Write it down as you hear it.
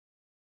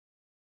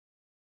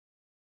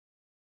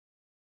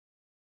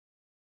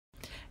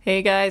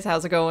Hey guys,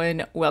 how's it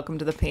going? Welcome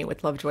to the Paint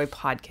with Lovejoy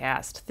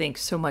podcast.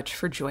 Thanks so much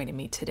for joining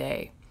me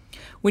today.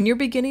 When you're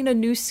beginning a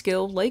new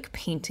skill like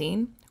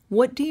painting,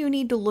 what do you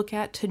need to look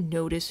at to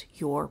notice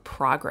your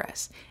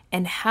progress?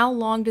 And how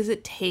long does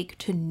it take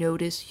to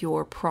notice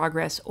your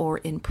progress or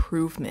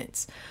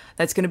improvements?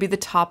 That's going to be the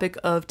topic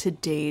of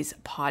today's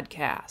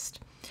podcast.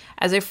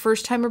 As a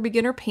first-time or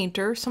beginner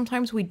painter,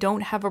 sometimes we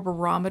don't have a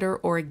barometer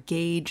or a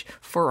gauge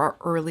for our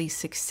early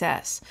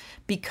success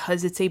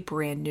because it's a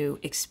brand new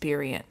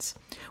experience.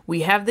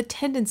 We have the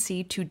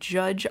tendency to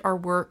judge our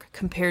work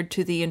compared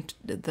to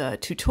the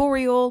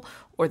tutorial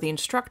or the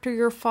instructor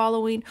you're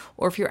following,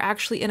 or if you're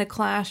actually in a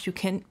class, you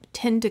can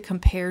tend to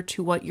compare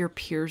to what your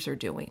peers are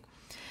doing.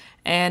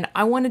 And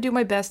I want to do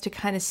my best to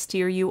kind of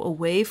steer you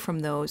away from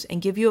those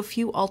and give you a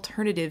few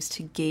alternatives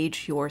to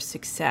gauge your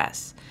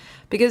success.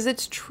 Because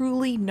it's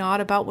truly not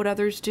about what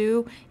others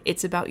do,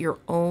 it's about your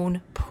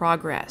own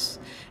progress.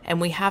 And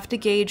we have to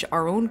gauge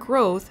our own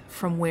growth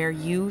from where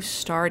you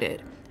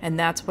started. And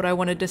that's what I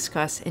want to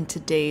discuss in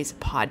today's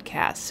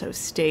podcast, so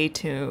stay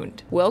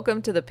tuned.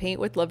 Welcome to the Paint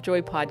with Lovejoy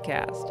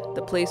podcast,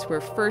 the place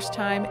where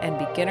first-time and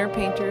beginner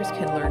painters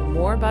can learn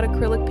more about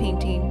acrylic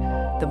painting,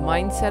 the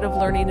mindset of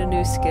learning a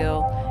new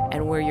skill,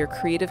 and where your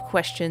creative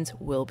questions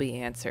will be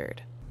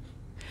answered.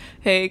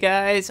 Hey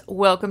guys,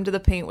 welcome to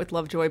the Paint with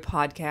Lovejoy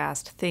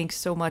podcast. Thanks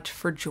so much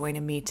for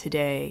joining me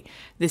today.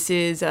 This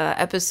is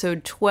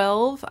episode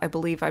 12. I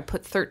believe I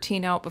put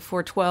 13 out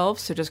before 12,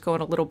 so just going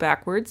a little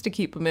backwards to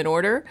keep them in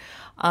order.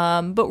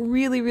 But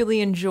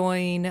really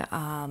enjoying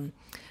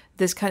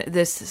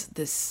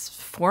this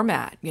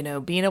format,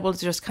 being able to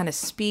just kind of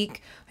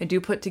speak. I do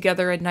put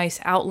together a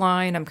nice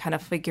outline. I'm kind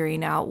of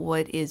figuring out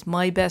what is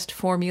my best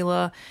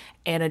formula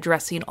and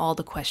addressing all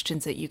the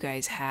questions that you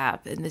guys have.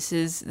 And this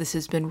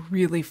has been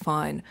really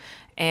fun.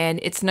 And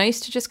it's nice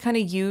to just kind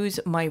of use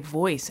my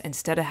voice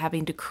instead of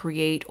having to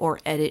create or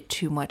edit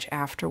too much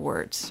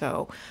afterwards.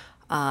 So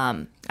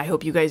I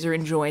hope you guys are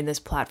enjoying this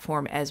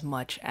platform as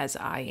much as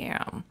I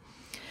am.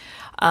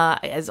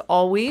 As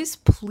always,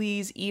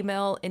 please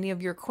email any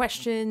of your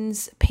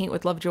questions,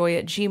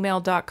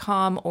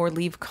 paintwithlovejoy@gmail.com, or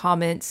leave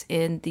comments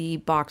in the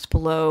box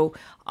below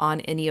on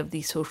any of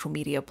the social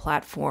media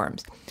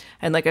platforms.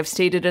 And like I've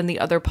stated in the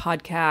other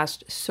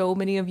podcast, so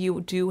many of you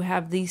do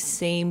have these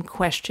same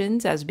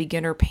questions as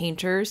beginner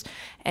painters,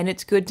 and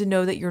it's good to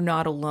know that you're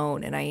not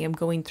alone. And I am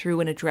going through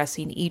and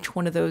addressing each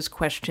one of those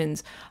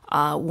questions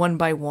one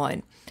by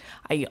one.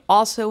 I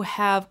also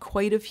have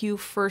quite a few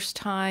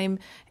first-time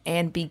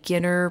and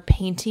beginner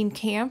painting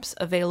camps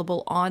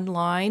available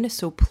online,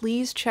 so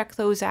please check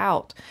those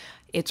out.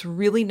 It's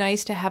really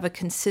nice to have a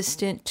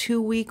consistent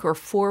 2-week or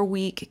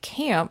 4-week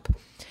camp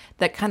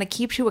that kind of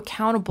keeps you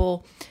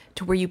accountable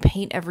to where you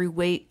paint every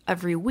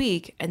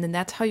week, and then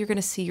that's how you're going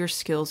to see your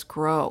skills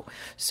grow.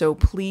 So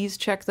please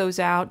check those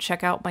out.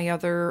 Check out my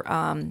other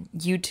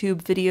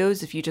YouTube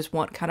videos if you just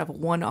want kind of a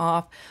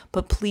one-off,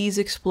 but please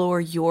explore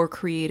your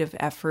creative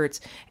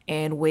efforts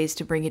and ways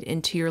to bring it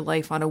into your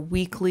life on a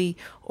weekly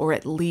or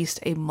at least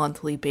a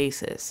monthly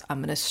basis. I'm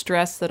going to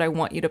stress that I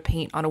want you to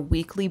paint on a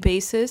weekly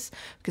basis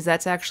because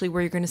that's actually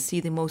where you're going to see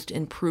the most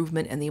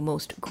improvement and the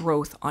most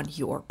growth on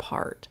your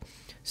part.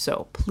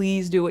 So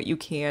please do what you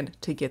can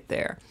to get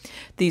there.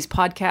 These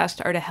podcasts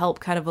are to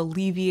help kind of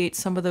alleviate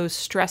some of those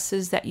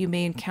stresses that you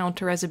may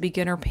encounter as a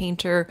beginner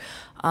painter,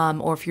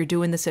 or if you're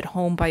doing this at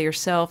home by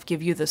yourself,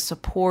 give you the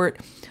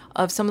support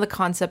of some of the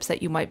concepts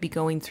that you might be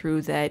going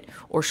through that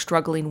or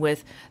struggling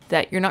with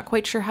that you're not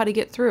quite sure how to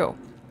get through.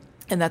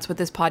 And that's what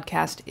this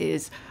podcast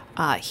is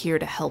here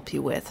to help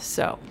you with.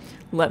 So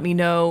let me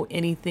know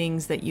any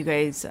things that you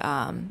guys,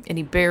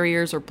 any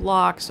barriers or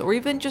blocks, or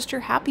even just your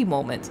happy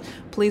moments.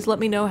 Please let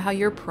me know how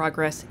your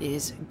progress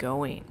is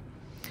going.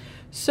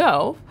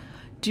 So,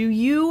 do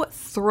you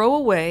throw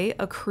away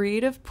a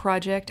creative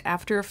project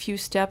after a few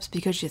steps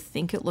because you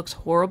think it looks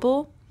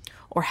horrible?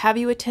 Or have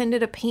you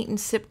attended a paint and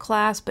sip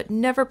class but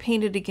never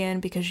painted again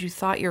because you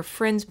thought your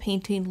friend's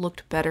painting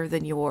looked better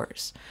than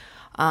yours?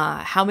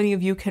 How many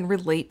of you can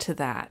relate to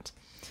that?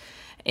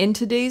 In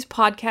today's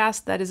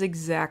podcast, that is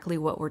exactly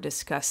what we're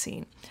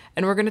discussing.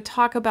 And we're going to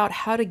talk about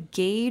how to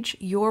gauge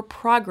your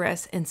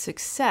progress and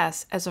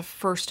success as a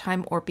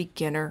first-time or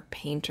beginner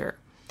painter.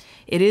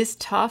 It is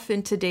tough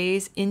in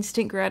today's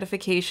instant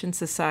gratification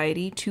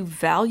society to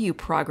value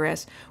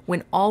progress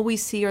when all we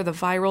see are the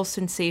viral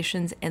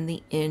sensations and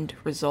the end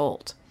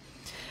result.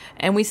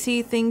 And we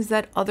see things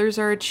that others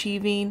are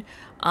achieving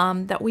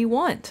that we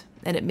want.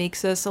 And it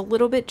makes us a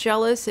little bit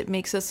jealous. It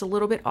makes us a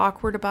little bit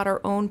awkward about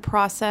our own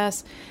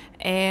process.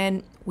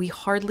 And we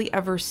hardly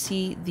ever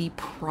see the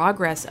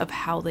progress of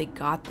how they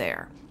got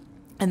there.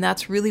 And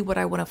that's really what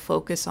I want to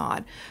focus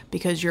on,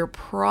 because your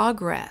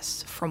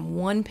progress from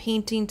one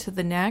painting to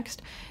the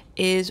next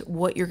is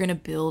what you're going to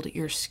build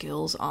your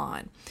skills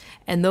on.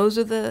 And those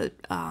are the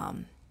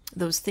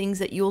those things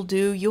that you'll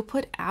do. You'll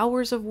put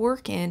hours of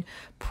work in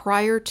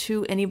prior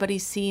to anybody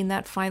seeing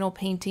that final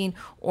painting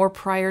or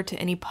prior to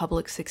any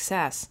public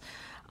success.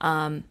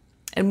 And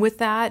with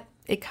that,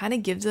 it kind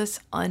of gives us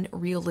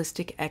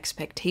unrealistic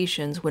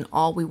expectations when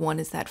all we want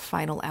is that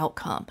final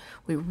outcome.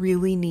 We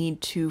really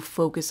need to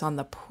focus on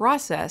the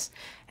process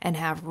and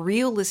have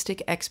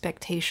realistic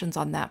expectations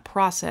on that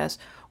process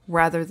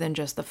rather than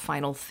just the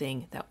final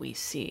thing that we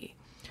see.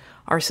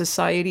 Our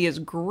society is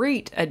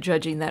great at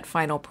judging that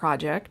final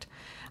project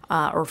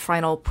or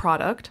final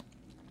product,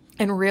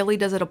 and rarely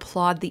does it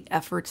applaud the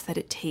efforts that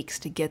it takes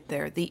to get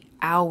there, the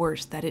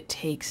hours that it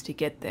takes to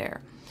get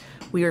there.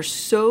 We are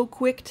so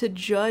quick to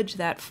judge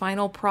that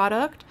final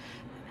product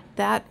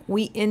that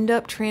we end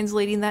up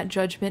translating that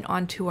judgment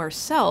onto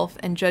ourselves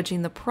and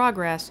judging the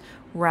progress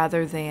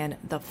rather than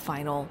the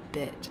final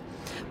bit.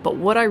 But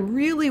what I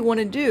really want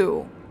to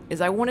do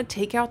is I want to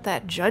take out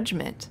that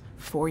judgment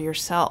for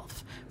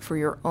yourself, for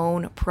your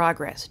own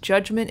progress.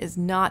 Judgment is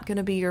not going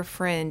to be your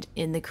friend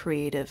in the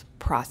creative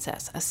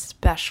process,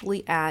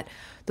 especially at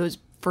those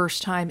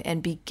first time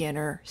and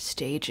beginner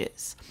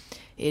stages.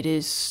 It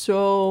is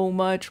so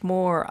much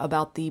more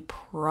about the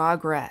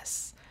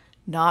progress,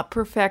 not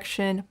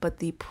perfection, but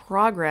the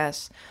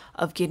progress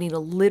of getting a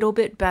little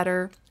bit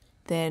better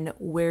than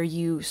where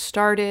you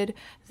started,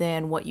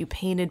 than what you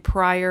painted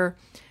prior.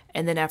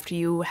 And then after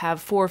you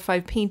have 4 or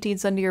 5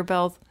 paintings under your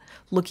belt,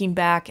 looking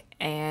back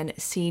and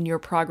seeing your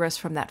progress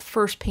from that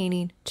first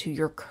painting to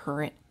your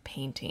current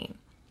painting.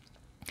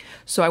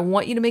 So I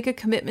want you to make a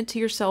commitment to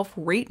yourself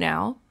right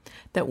now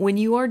that when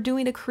you are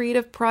doing a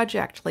creative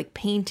project like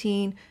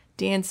painting,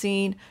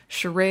 dancing,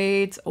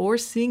 charades, or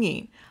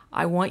singing,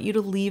 I want you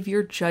to leave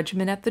your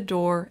judgment at the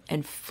door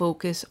and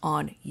focus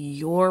on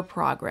your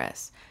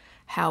progress,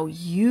 how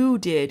you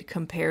did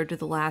compared to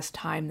the last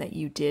time that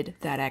you did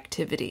that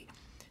activity.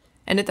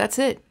 And that's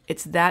it.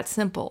 It's that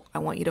simple. I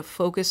want you to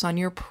focus on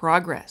your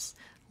progress.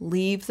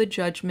 Leave the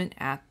judgment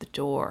at the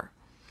door.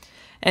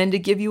 And to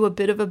give you a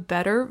bit of a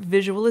better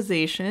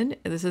visualization,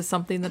 this is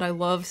something that I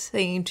love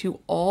saying to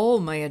all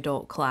my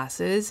adult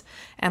classes,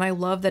 and I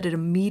love that it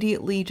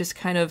immediately just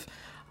kind of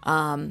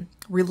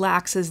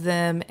relaxes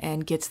them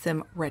and gets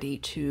them ready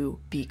to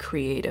be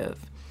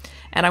creative.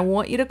 And I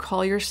want you to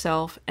call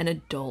yourself an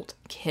adult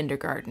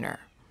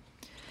kindergartner.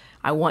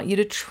 I want you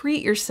to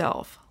treat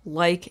yourself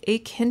like a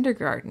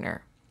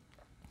kindergartner.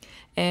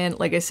 And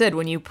like I said,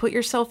 when you put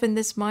yourself in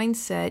this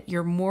mindset,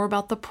 you're more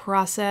about the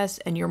process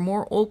and you're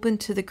more open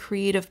to the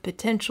creative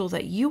potential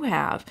that you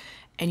have,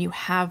 and you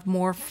have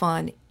more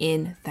fun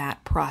in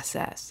that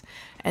process.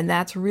 And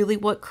that's really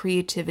what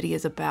creativity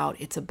is about.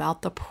 It's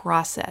about the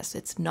process.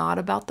 It's not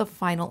about the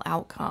final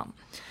outcome,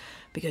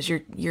 because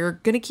you're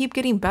going to keep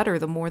getting better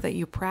the more that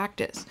you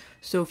practice.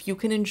 So if you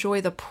can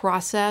enjoy the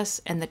process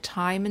and the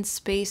time and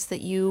space that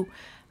you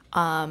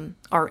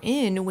are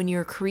in when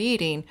you're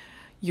creating,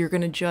 you're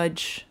going to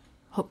judge.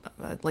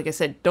 Like I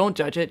said, don't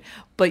judge it,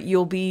 but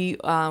you'll be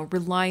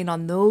relying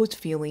on those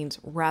feelings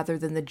rather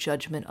than the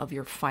judgment of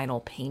your final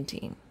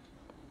painting.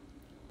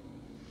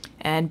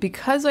 And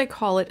because I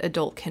call it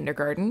adult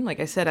kindergarten, like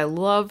I said, I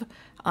love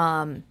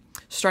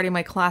starting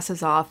my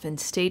classes off and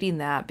stating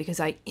that, because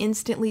I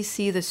instantly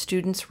see the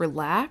students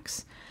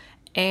relax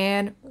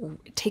and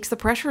it takes the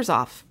pressures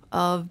off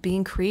of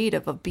being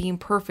creative, of being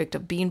perfect,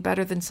 of being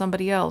better than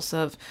somebody else,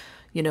 of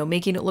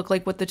making it look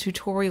like what the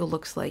tutorial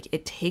looks like.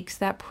 It takes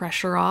that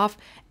pressure off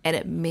and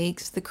it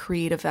makes the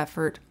creative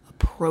effort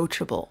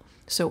approachable.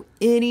 So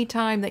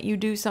anytime that you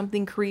do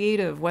something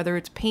creative, whether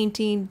it's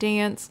painting,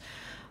 dance,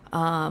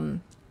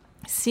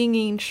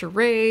 singing,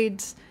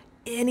 charades,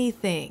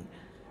 anything,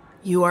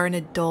 you are an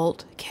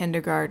adult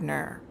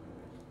kindergartner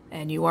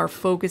and you are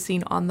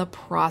focusing on the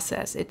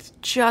process. It's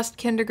just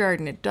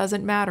kindergarten. It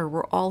doesn't matter.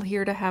 We're all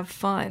here to have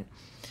fun.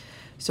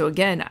 So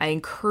again, I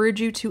encourage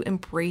you to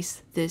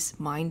embrace this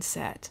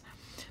mindset,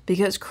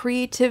 because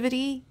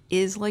creativity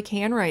is like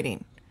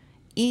handwriting.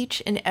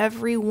 Each and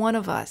every one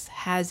of us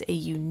has a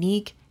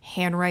unique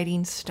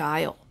handwriting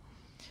style.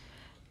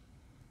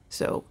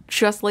 So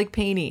just like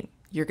painting,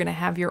 you're going to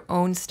have your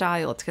own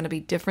style. It's going to be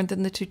different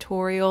than the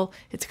tutorial.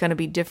 It's going to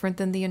be different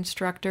than the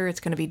instructor. It's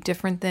going to be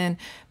different than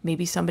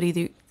maybe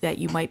somebody that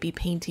you might be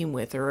painting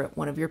with or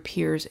one of your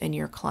peers in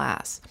your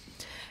class.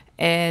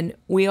 And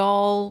we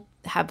all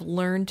have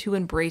learned to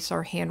embrace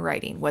our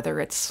handwriting, whether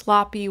it's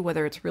sloppy,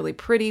 whether it's really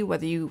pretty,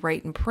 whether you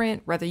write in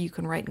print, whether you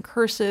can write in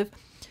cursive.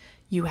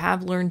 You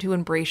have learned to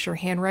embrace your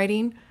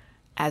handwriting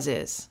as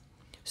is.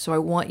 So I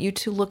want you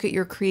to look at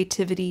your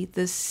creativity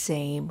the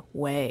same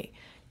way.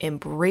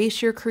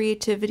 Embrace your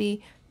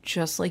creativity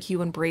just like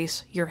you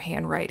embrace your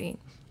handwriting.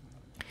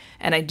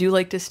 And I do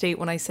like to state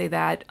when I say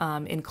that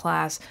in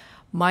class,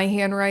 my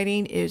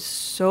handwriting is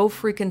so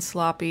freaking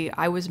sloppy.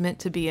 I was meant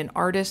to be an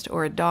artist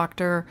or a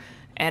doctor,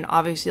 and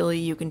obviously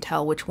you can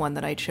tell which one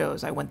that I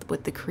chose. I went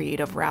with the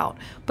creative route,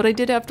 but I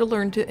did have to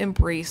learn to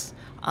embrace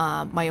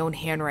my own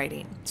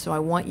handwriting. So I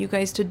want you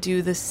guys to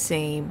do the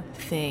same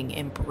thing.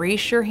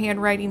 Embrace your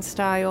handwriting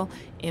style.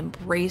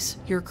 Embrace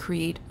your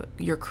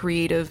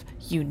creative,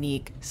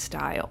 unique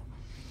style.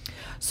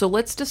 So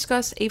let's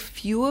discuss a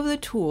few of the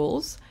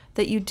tools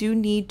that you do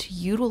need to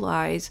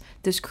utilize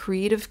this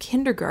creative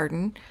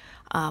kindergarten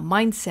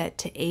mindset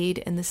to aid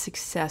in the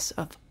success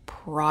of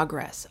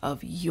progress,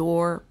 of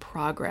your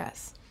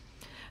progress.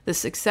 The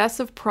success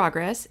of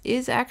progress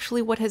is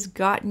actually what has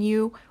gotten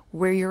you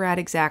where you're at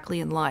exactly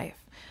in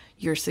life.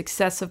 Your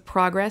success of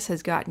progress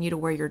has gotten you to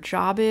where your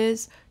job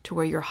is, to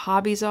where your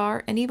hobbies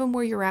are, and even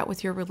where you're at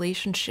with your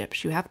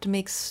relationships. You have to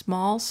make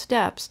small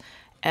steps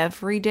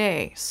every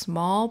day,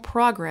 small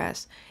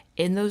progress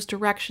in those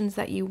directions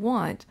that you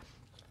want.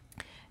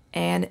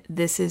 And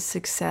this is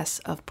success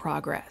of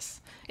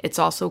progress. It's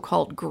also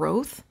called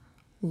growth,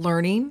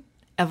 learning,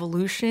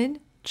 evolution,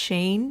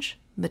 change,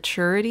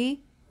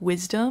 maturity,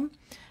 wisdom.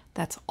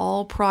 That's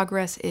all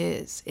progress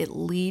is. It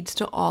leads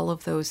to all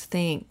of those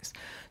things.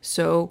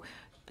 So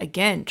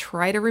again,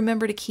 try to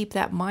remember to keep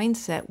that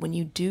mindset when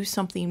you do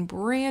something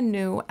brand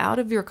new out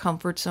of your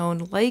comfort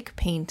zone, like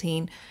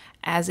painting.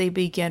 As a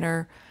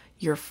beginner,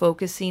 you're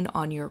focusing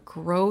on your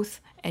growth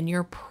and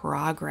your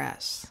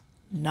progress,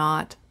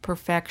 not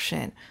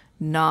perfection,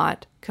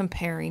 not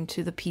comparing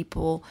to the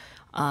people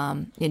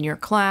in your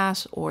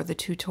class or the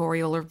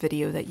tutorial or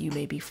video that you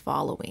may be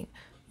following.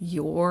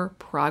 Your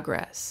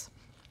progress.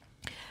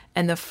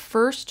 And the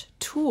first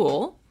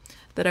tool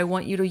that I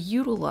want you to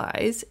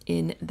utilize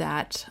in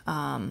that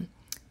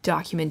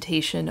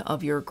documentation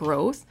of your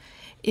growth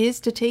is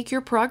to take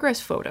your progress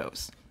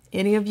photos.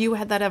 Any of you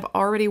that have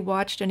already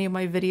watched any of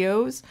my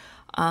videos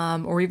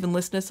or even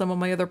listened to some of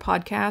my other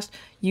podcasts,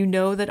 you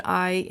know that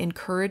I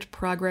encourage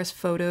progress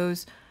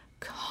photos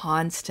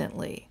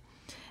constantly.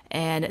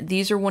 And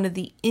these are one of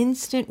the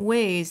instant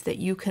ways that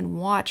you can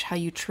watch how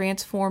you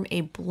transform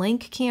a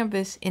blank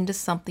canvas into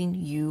something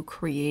you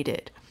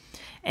created.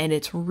 And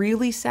it's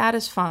really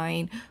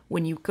satisfying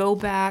when you go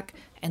back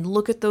and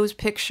look at those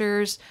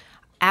pictures.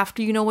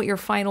 After you know what your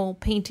final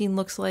painting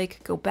looks like,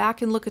 go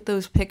back and look at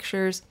those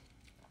pictures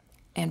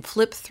and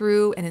flip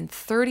through. And in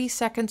 30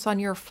 seconds on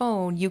your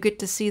phone, you get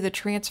to see the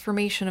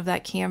transformation of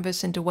that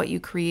canvas into what you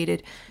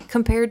created,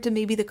 compared to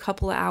maybe the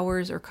couple of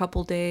hours or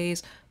couple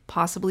days,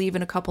 possibly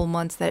even a couple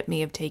months that it may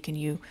have taken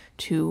you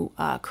to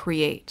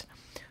create.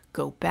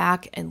 Go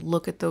back and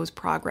look at those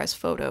progress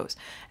photos.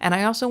 And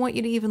I also want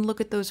you to even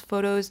look at those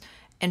photos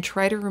and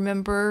try to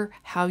remember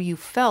how you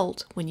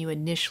felt when you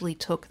initially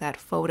took that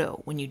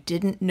photo, when you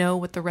didn't know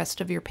what the rest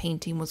of your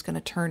painting was going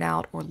to turn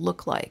out or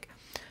look like.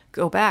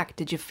 Go back.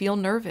 Did you feel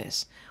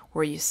nervous?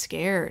 Were you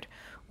scared?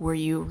 Were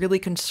you really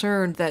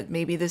concerned that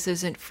maybe this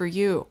isn't for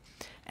you?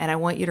 And I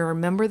want you to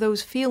remember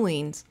those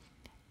feelings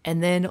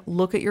and then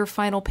look at your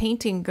final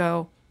painting and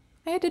go,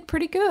 I did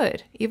pretty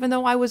good. Even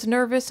though I was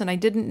nervous and I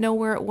didn't know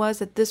where it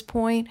was at this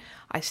point,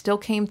 I still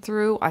came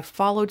through. I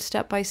followed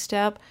step by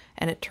step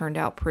and it turned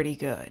out pretty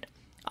good.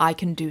 I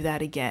can do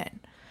that again.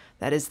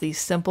 That is the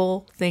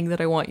simple thing that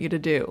I want you to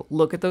do.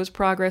 Look at those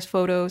progress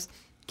photos,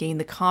 gain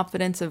the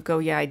confidence of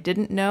yeah, I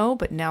didn't know,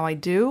 but now I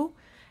do,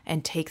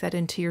 and take that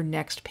into your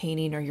next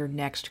painting or your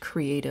next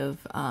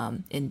creative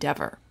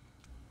endeavor.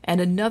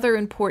 And another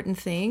important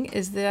thing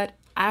is that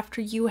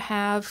after you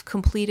have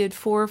completed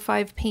 4 or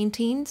 5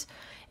 paintings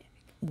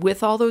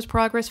with all those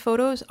progress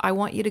photos, I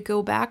want you to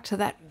go back to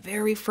that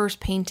very first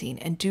painting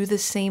and do the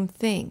same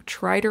thing.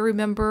 Try to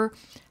remember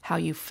how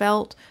you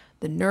felt,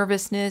 the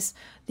nervousness,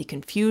 the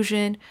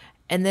confusion,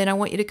 and then I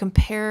want you to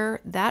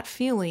compare that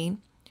feeling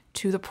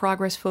to the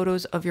progress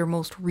photos of your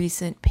most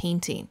recent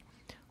painting.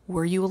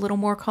 Were you a little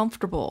more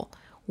comfortable?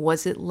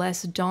 Was it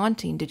less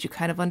daunting? Did you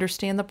kind of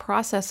understand the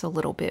process a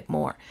little bit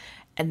more?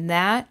 And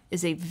that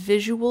is a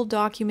visual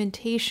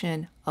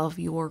documentation of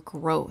your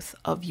growth,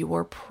 of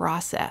your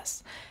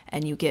process.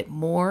 And you get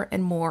more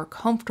and more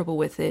comfortable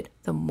with it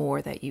the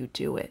more that you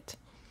do it.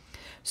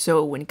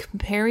 So when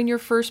comparing your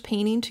first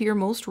painting to your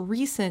most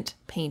recent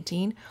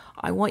painting,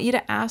 I want you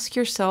to ask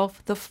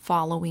yourself the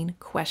following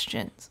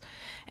questions.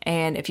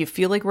 And if you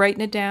feel like writing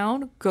it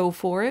down, go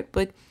for it.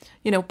 But,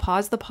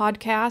 pause the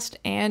podcast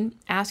and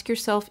ask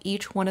yourself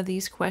each one of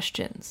these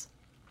questions.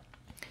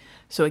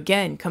 So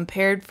again,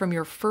 compared from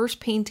your first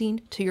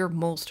painting to your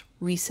most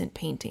recent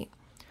painting.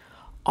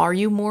 Are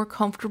you more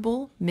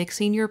comfortable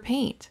mixing your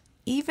paint?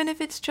 Even if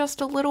it's just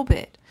a little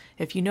bit.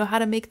 If you know how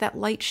to make that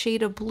light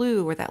shade of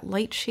blue or that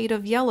light shade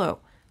of yellow,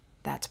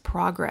 that's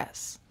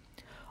progress.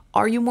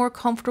 Are you more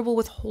comfortable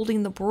with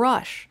holding the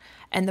brush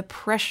and the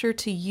pressure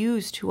to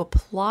use to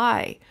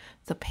apply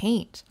the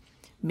paint?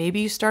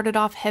 Maybe you started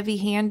off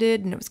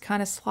heavy-handed and it was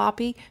kind of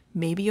sloppy.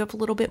 Maybe you have a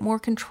little bit more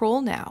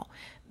control now.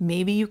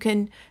 Maybe you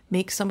can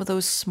make some of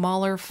those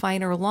smaller,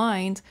 finer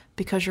lines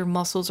because your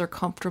muscles are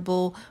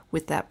comfortable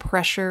with that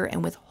pressure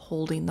and with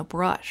holding the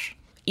brush.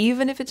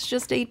 Even if it's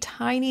just a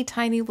tiny,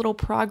 tiny little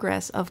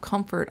progress of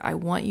comfort, I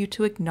want you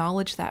to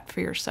acknowledge that for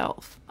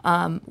yourself.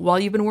 While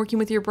you've been working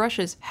with your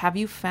brushes, have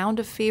you found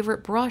a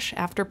favorite brush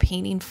after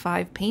painting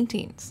 5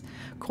 paintings?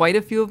 Quite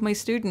a few of my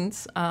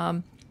students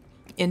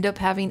end up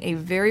having a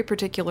very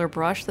particular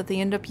brush that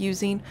they end up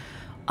using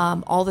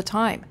all the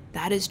time.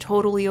 That is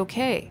totally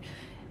okay.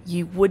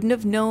 You wouldn't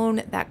have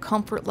known that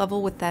comfort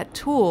level with that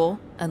tool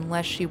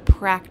unless you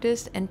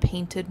practiced and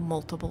painted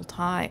multiple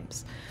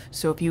times.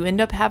 So if you end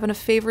up having a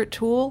favorite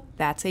tool,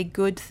 that's a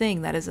good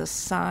thing. That is a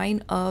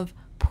sign of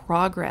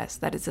progress.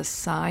 That is a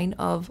sign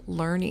of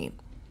learning.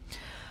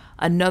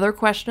 Another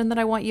question that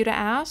I want you to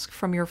ask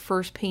from your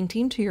first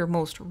painting to your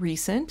most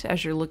recent,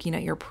 as you're looking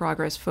at your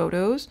progress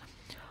photos,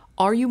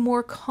 are you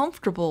more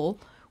comfortable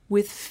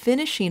with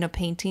finishing a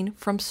painting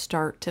from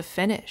start to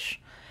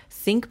finish?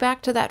 Think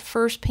back to that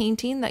first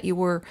painting that you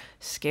were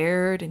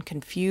scared and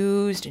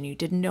confused and you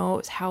didn't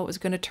know how it was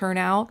going to turn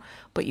out,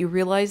 but you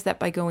realized that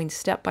by going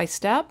step by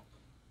step,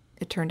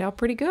 it turned out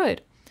pretty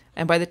good.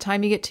 And by the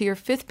time you get to your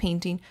fifth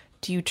painting,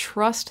 do you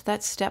trust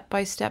that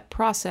step-by-step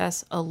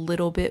process a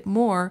little bit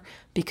more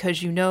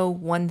because you know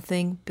one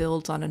thing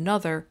builds on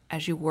another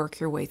as you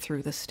work your way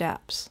through the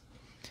steps?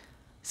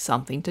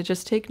 Something to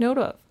just take note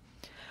of.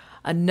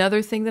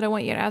 Another thing that I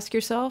want you to ask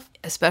yourself,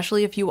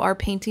 especially if you are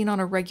painting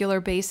on a regular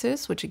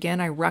basis, which again,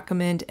 I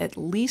recommend at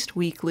least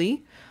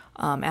weekly,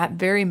 at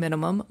very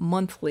minimum,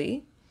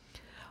 monthly,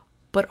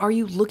 but are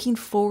you looking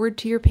forward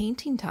to your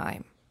painting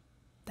time?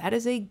 That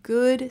is a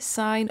good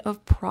sign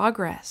of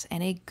progress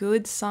and a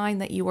good sign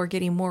that you are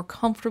getting more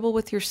comfortable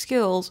with your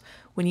skills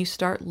when you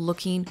start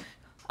looking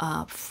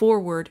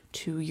forward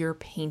to your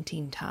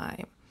painting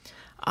time.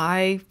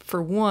 I,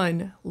 for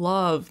one,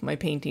 love my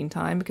painting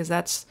time because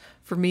that's,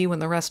 for me, when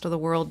the rest of the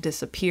world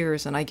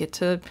disappears and I get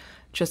to,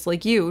 just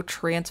like you,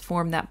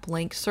 transform that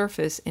blank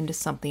surface into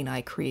something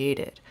I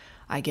created.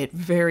 I get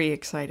very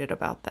excited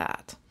about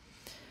that.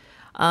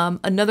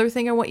 Another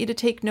thing I want you to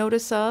take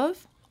notice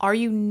of, are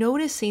you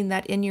noticing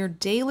that in your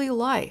daily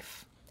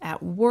life,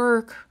 at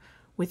work,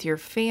 with your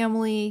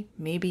family,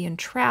 maybe in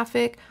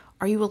traffic,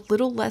 are you a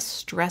little less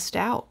stressed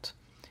out?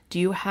 Do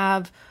you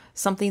have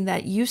something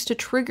that used to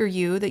trigger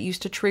you, that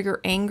used to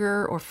trigger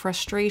anger or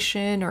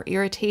frustration or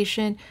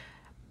irritation?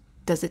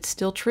 Does it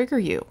still trigger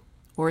you?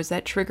 Or is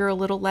that trigger a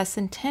little less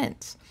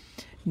intense?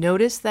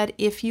 Notice that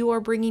if you are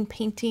bringing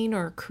painting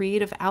or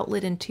creative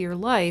outlet into your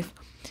life,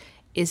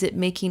 is it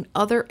making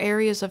other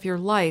areas of your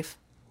life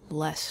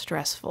less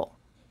stressful?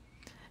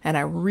 And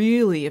I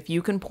really, if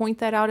you can point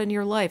that out in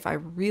your life, I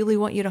really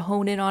want you to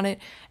hone in on it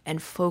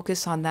and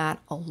focus on that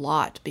a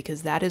lot,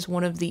 because that is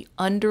one of the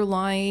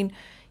underlying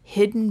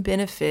hidden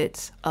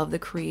benefits of the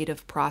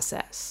creative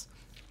process.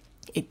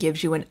 It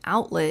gives you an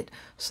outlet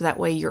so that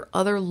way your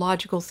other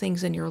logical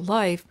things in your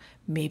life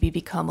maybe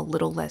become a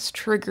little less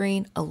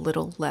triggering, a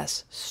little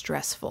less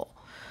stressful.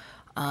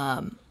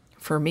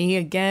 For me,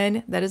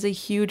 again, that is a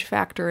huge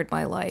factor in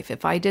my life.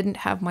 If I didn't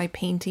have my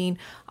painting,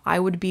 I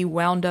would be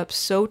wound up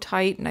so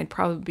tight and I'd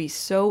probably be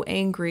so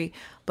angry.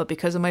 But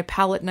because of my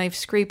palette knife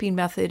scraping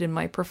method in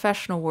my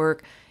professional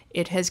work,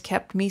 it has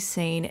kept me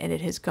sane and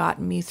it has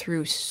gotten me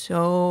through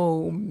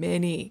so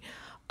many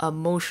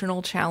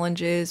emotional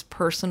challenges,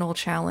 personal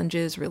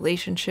challenges,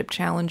 relationship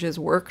challenges,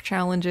 work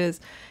challenges.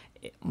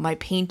 My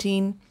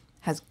painting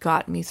has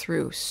gotten me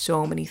through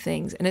so many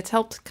things, and it's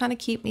helped kind of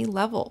keep me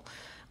level.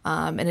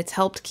 And it's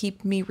helped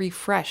keep me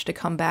refreshed to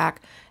come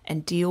back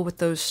and deal with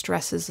those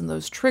stresses and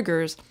those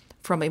triggers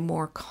from a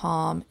more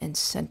calm and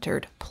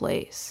centered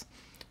place.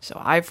 So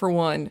I, for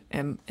one,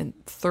 am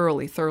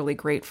thoroughly, thoroughly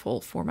grateful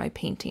for my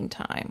painting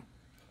time.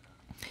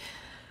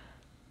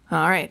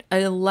 All right,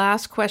 a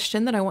last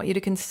question that I want you to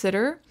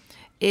consider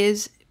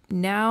is,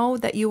 now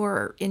that you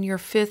are in your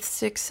 5th,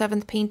 6th,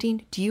 7th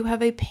painting, do you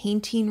have a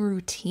painting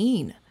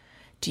routine?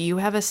 Do you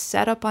have a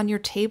setup on your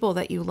table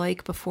that you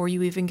like before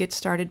you even get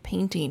started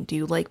painting? Do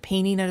you like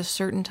painting at a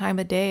certain time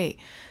of day?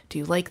 Do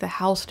you like the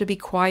house to be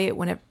quiet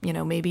when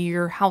maybe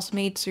your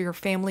housemates or your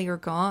family are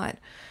gone?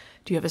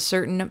 Do you have a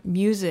certain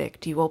music?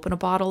 Do you open a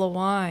bottle of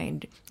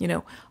wine?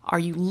 Are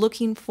you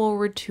looking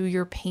forward to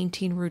your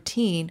painting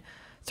routine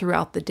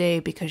throughout the day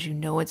because you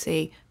know it's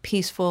a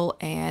peaceful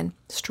and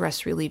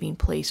stress relieving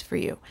place for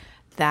you?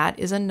 That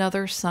is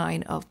another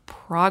sign of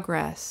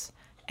progress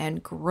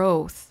and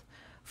growth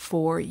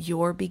for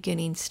your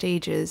beginning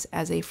stages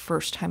as a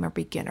first-time or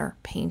beginner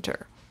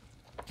painter.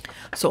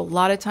 So a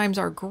lot of times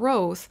our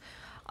growth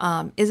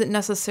isn't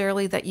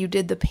necessarily that you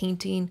did the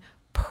painting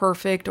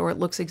perfect or it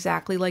looks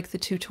exactly like the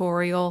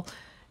tutorial.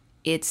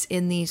 It's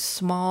in these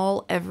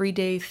small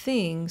everyday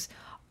things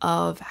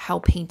of how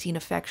painting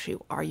affects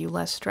you. Are you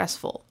less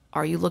stressful?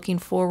 Are you looking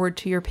forward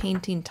to your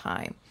painting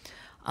time?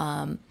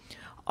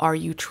 Are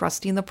you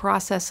trusting the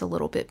process a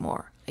little bit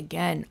more?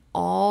 Again,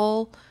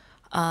 all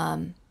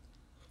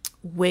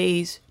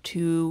ways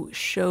to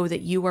show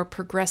that you are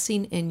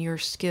progressing in your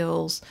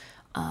skills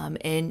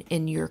and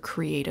in your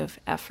creative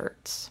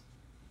efforts.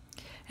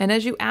 And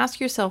as you ask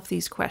yourself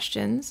these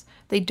questions,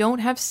 they don't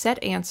have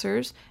set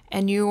answers,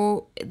 and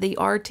they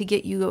are to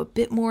get you a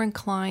bit more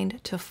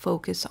inclined to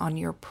focus on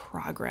your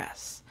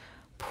progress.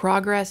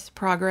 Progress,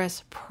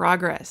 progress,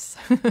 progress.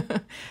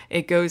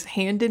 It goes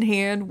hand in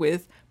hand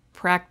with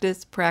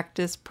practice,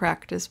 practice,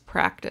 practice,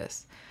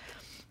 practice.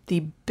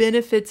 The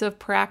benefits of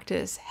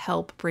practice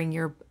help bring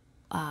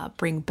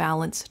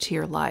balance to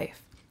your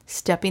life.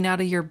 Stepping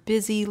out of your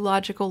busy,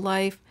 logical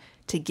life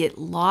to get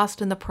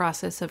lost in the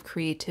process of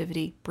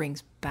creativity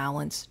brings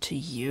balance to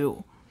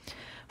you.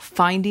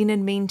 Finding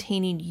and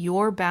maintaining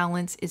your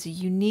balance is a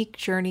unique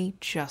journey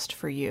just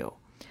for you.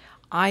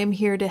 I am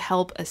here to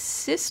help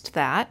assist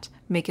that,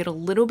 make it a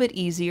little bit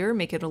easier,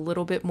 make it a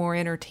little bit more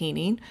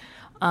entertaining,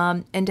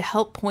 and to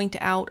help point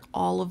out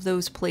all of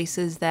those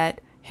places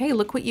that, hey,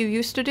 look what you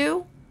used to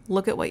do.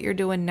 Look at what you're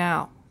doing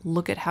now.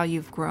 Look at how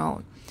you've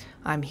grown.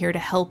 I'm here to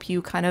help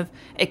you kind of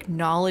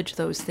acknowledge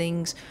those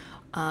things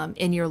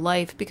in your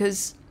life,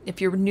 because if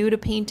you're new to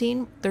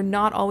painting, they're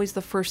not always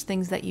the first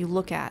things that you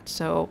look at.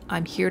 So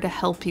I'm here to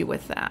help you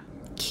with that.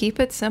 Keep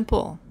it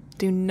simple.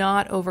 Do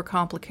not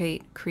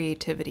overcomplicate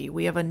creativity.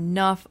 We have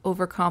enough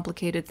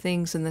overcomplicated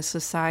things in this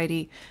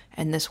society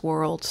and this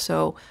world.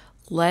 So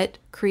let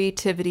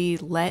creativity,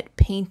 let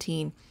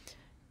painting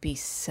be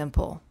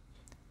simple,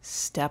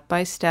 step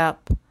by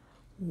step,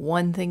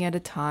 one thing at a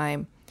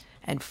time,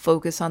 and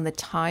focus on the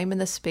time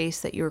and the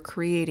space that you're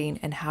creating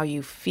and how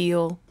you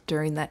feel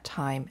during that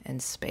time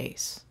and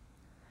space.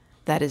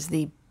 That is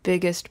the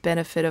biggest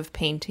benefit of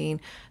painting,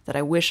 that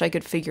I wish I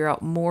could figure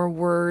out more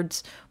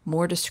words,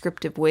 more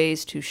descriptive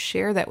ways to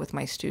share that with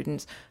my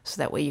students so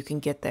that way you can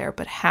get there.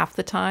 But half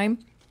the time,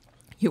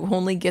 you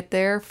only get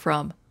there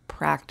from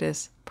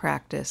practice,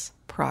 practice,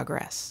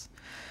 progress.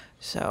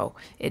 So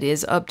it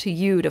is up to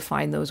you to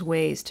find those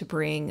ways to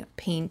bring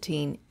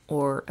painting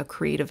or a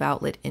creative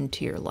outlet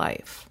into your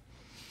life.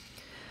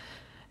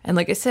 And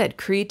like I said,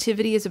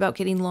 creativity is about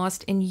getting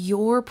lost in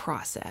your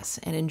process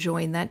and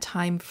enjoying that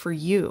time for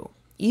you.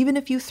 Even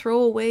if you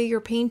throw away your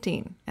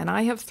painting, and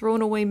I have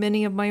thrown away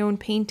many of my own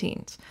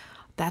paintings,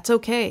 that's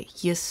okay.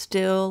 You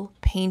still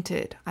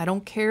painted. I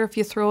don't care if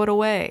you throw it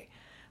away,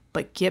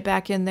 but get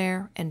back in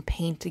there and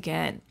paint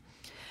again.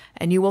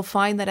 And you will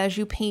find that as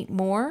you paint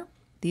more,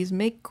 these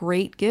make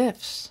great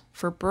gifts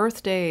for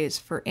birthdays,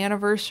 for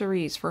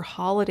anniversaries, for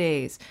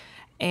holidays.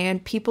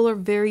 And people are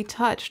very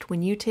touched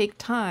when you take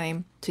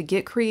time to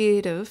get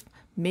creative,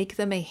 make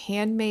them a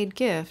handmade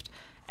gift,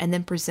 and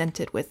then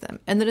present it with them.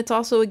 And then it's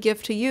also a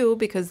gift to you,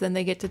 because then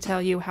they get to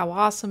tell you how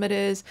awesome it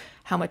is,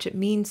 how much it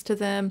means to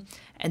them.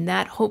 And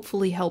that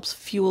hopefully helps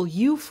fuel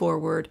you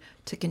forward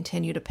to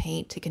continue to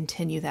paint, to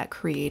continue that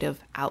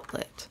creative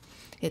outlet.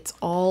 It's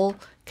all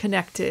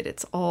connected.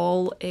 It's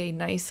all a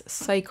nice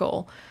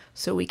cycle,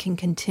 so we can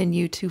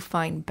continue to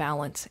find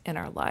balance in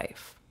our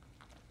life.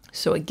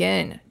 So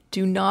again,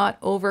 do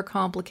not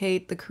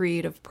overcomplicate the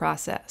creative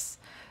process.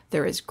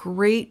 There is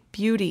great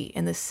beauty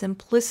in the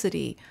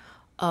simplicity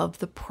of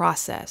the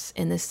process,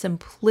 in the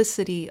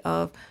simplicity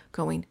of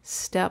going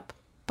step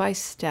by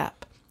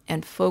step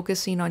and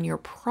focusing on your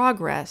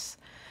progress,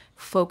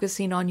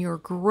 focusing on your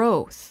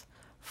growth,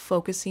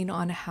 focusing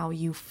on how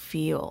you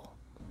feel.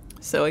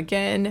 So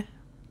again,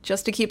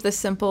 just to keep this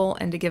simple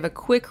and to give a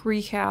quick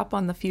recap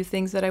on the few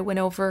things that I went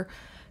over,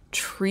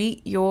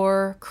 treat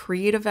your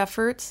creative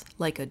efforts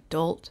like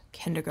adult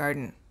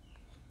kindergarten.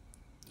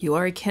 You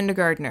are a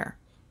kindergartner.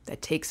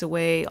 That takes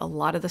away a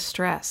lot of the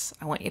stress.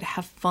 I want you to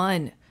have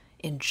fun.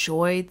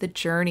 Enjoy the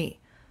journey.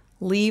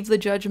 Leave the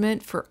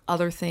judgment for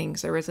other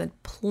things. There is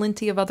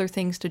plenty of other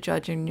things to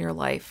judge in your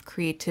life.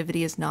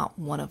 Creativity is not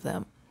one of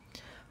them.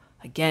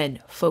 Again,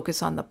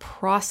 focus on the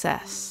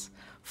process.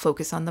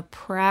 Focus on the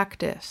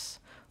practice.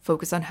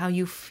 Focus on how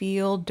you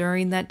feel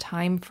during that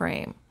time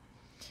frame.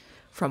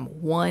 From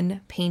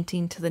one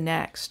painting to the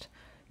next.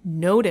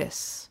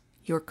 Notice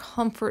your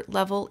comfort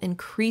level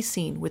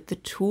increasing with the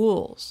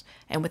tools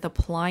and with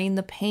applying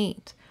the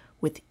paint.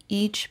 With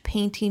each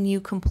painting you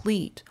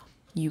complete,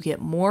 you get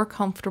more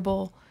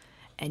comfortable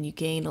and you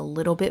gain a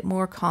little bit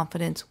more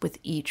confidence with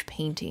each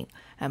painting.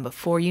 And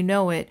before you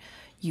know it,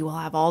 you will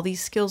have all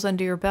these skills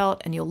under your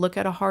belt, and you'll look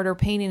at a harder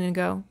painting and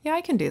go, yeah,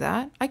 I can do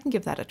that. I can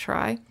give that a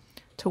try.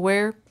 To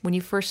where when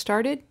you first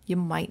started, you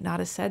might not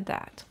have said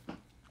that.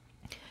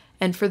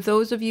 And for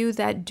those of you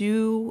that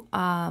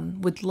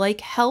would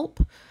like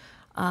help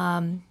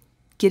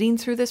getting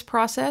through this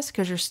process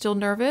because you're still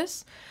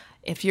nervous,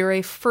 if you're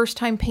a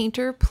first-time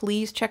painter,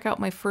 please check out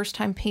my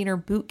First-Time Painter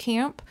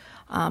Bootcamp.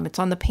 It's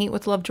on the Paint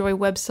with Lovejoy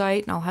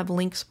website, and I'll have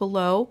links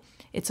below.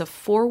 It's a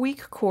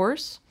 4-week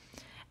course,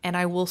 and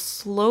I will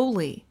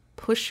slowly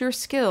push your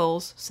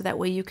skills so that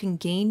way you can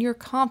gain your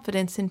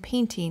confidence in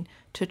painting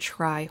to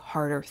try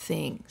harder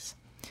things.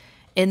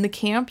 In the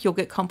camp, you'll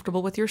get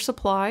comfortable with your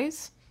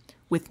supplies,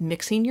 with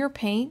mixing your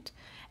paint,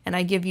 and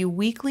I give you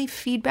weekly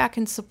feedback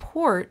and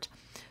support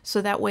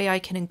so that way I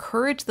can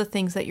encourage the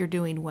things that you're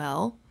doing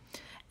well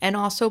and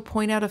also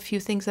point out a few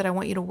things that I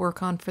want you to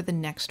work on for the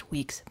next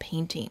week's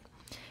painting.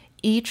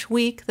 Each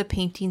week, the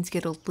paintings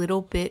get a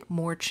little bit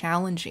more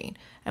challenging.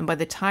 And by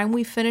the time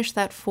we finish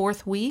that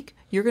 4th week,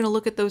 you're going to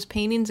look at those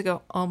paintings and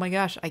go, oh my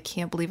gosh, I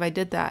can't believe I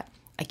did that.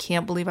 I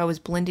can't believe I was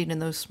blending in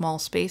those small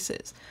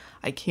spaces.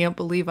 I can't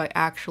believe I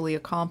actually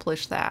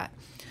accomplished that.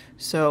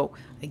 So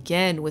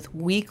again, with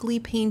weekly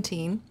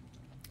painting,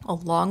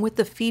 along with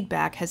the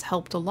feedback has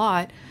helped a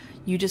lot.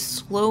 You just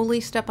slowly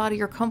step out of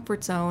your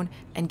comfort zone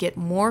and get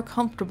more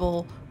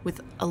comfortable with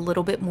a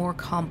little bit more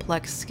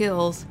complex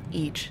skills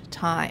each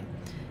time.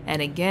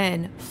 And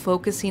again,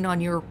 focusing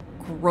on your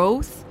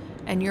growth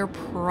and your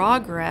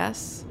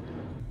progress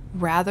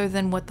rather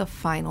than what the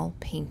final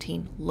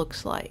painting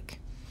looks like.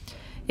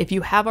 If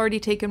you have already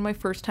taken my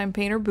First-Time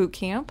Painter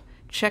Bootcamp,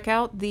 check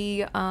out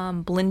the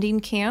blending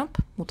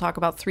camp. We'll talk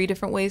about 3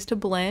 different ways to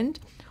blend.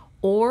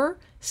 or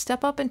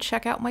step up and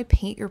check out my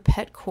Paint Your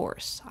Pet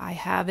course. I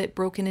have it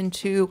broken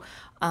into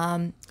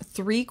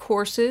 3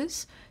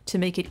 courses to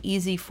make it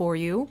easy for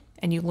you,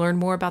 and you learn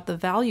more about the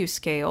value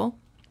scale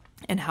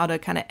and how to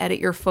kind of edit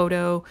your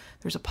photo.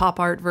 There's a pop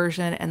art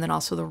version and then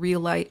also the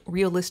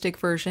realistic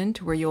version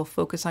to where you'll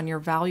focus on your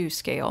value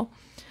scale.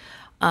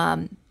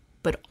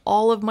 But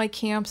all of my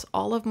camps,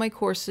 all of my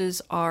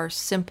courses are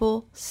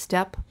simple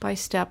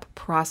step-by-step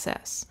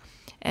process.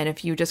 And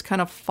if you just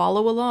kind of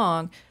follow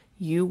along,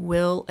 you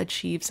will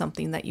achieve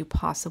something that you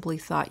possibly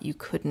thought you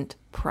couldn't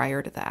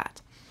prior to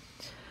that.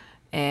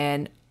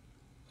 And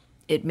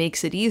it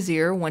makes it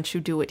easier once you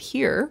do it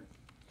here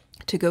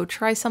to go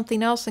try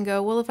something else and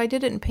go, well, if I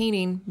did it in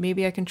painting,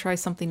 maybe I can try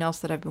something else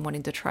that I've been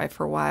wanting to try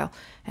for a while.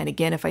 And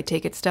again, if I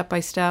take it step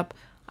by step,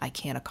 I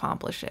can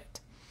accomplish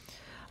it.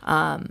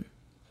 And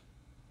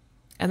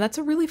that's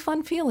a really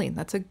fun feeling.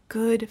 That's a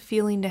good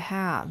feeling to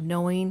have,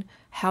 knowing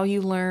how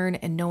you learn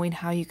and knowing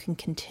how you can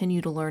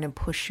continue to learn and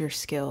push your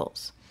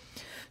skills.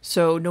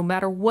 So no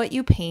matter what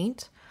you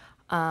paint,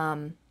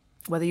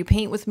 whether you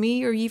paint with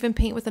me or you even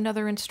paint with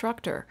another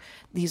instructor,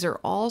 these are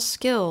all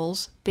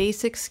skills,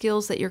 basic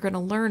skills that you're going to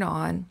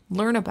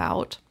learn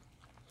about,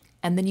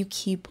 and then you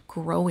keep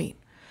growing.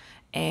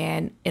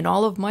 And in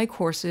all of my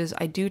courses,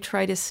 I do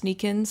try to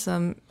sneak in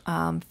some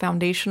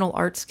foundational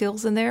art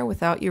skills in there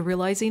without you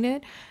realizing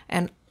it.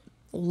 And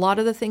a lot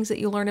of the things that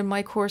you learn in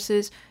my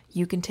courses,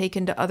 you can take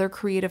into other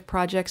creative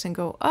projects and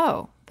go,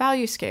 oh,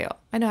 value scale,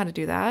 I know how to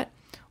do that.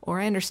 Or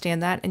I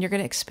understand that, and you're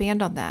going to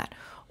expand on that.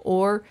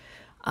 Or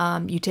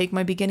you take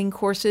my beginning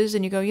courses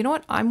and you go, you know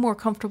what, I'm more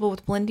comfortable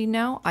with blending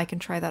now. I can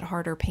try that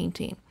harder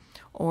painting.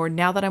 Or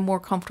now that I'm more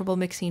comfortable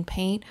mixing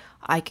paint,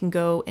 I can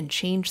go and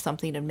change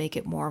something and make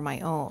it more my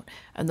own.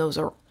 And those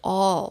are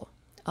all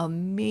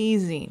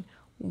amazing,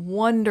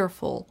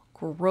 wonderful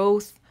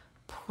growth,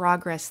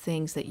 progress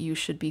things that you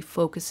should be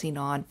focusing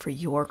on for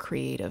your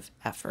creative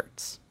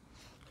efforts.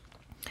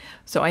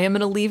 So I am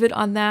going to leave it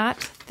on that.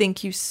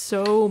 Thank you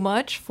so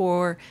much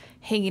for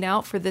hanging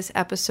out for this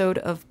episode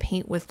of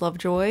Paint with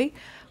Lovejoy.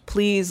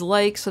 Please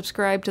like,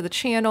 subscribe to the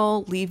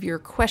channel, leave your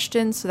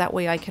questions so that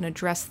way I can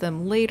address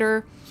them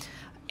later.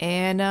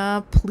 And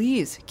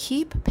please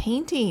keep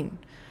painting.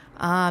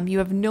 You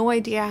have no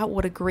idea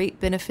what a great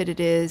benefit it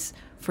is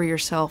for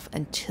yourself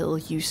until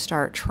you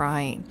start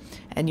trying.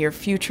 And your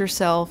future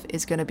self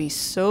is going to be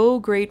so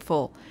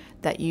grateful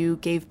that you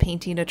gave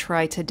painting a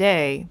try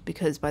today,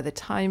 because by the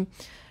time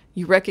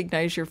you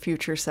recognize your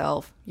future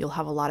self, you'll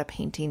have a lot of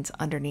paintings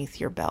underneath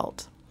your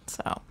belt.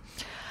 So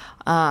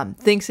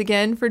thanks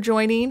again for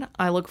joining.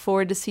 I look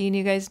forward to seeing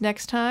you guys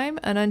next time.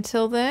 And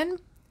until then,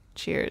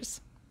 cheers.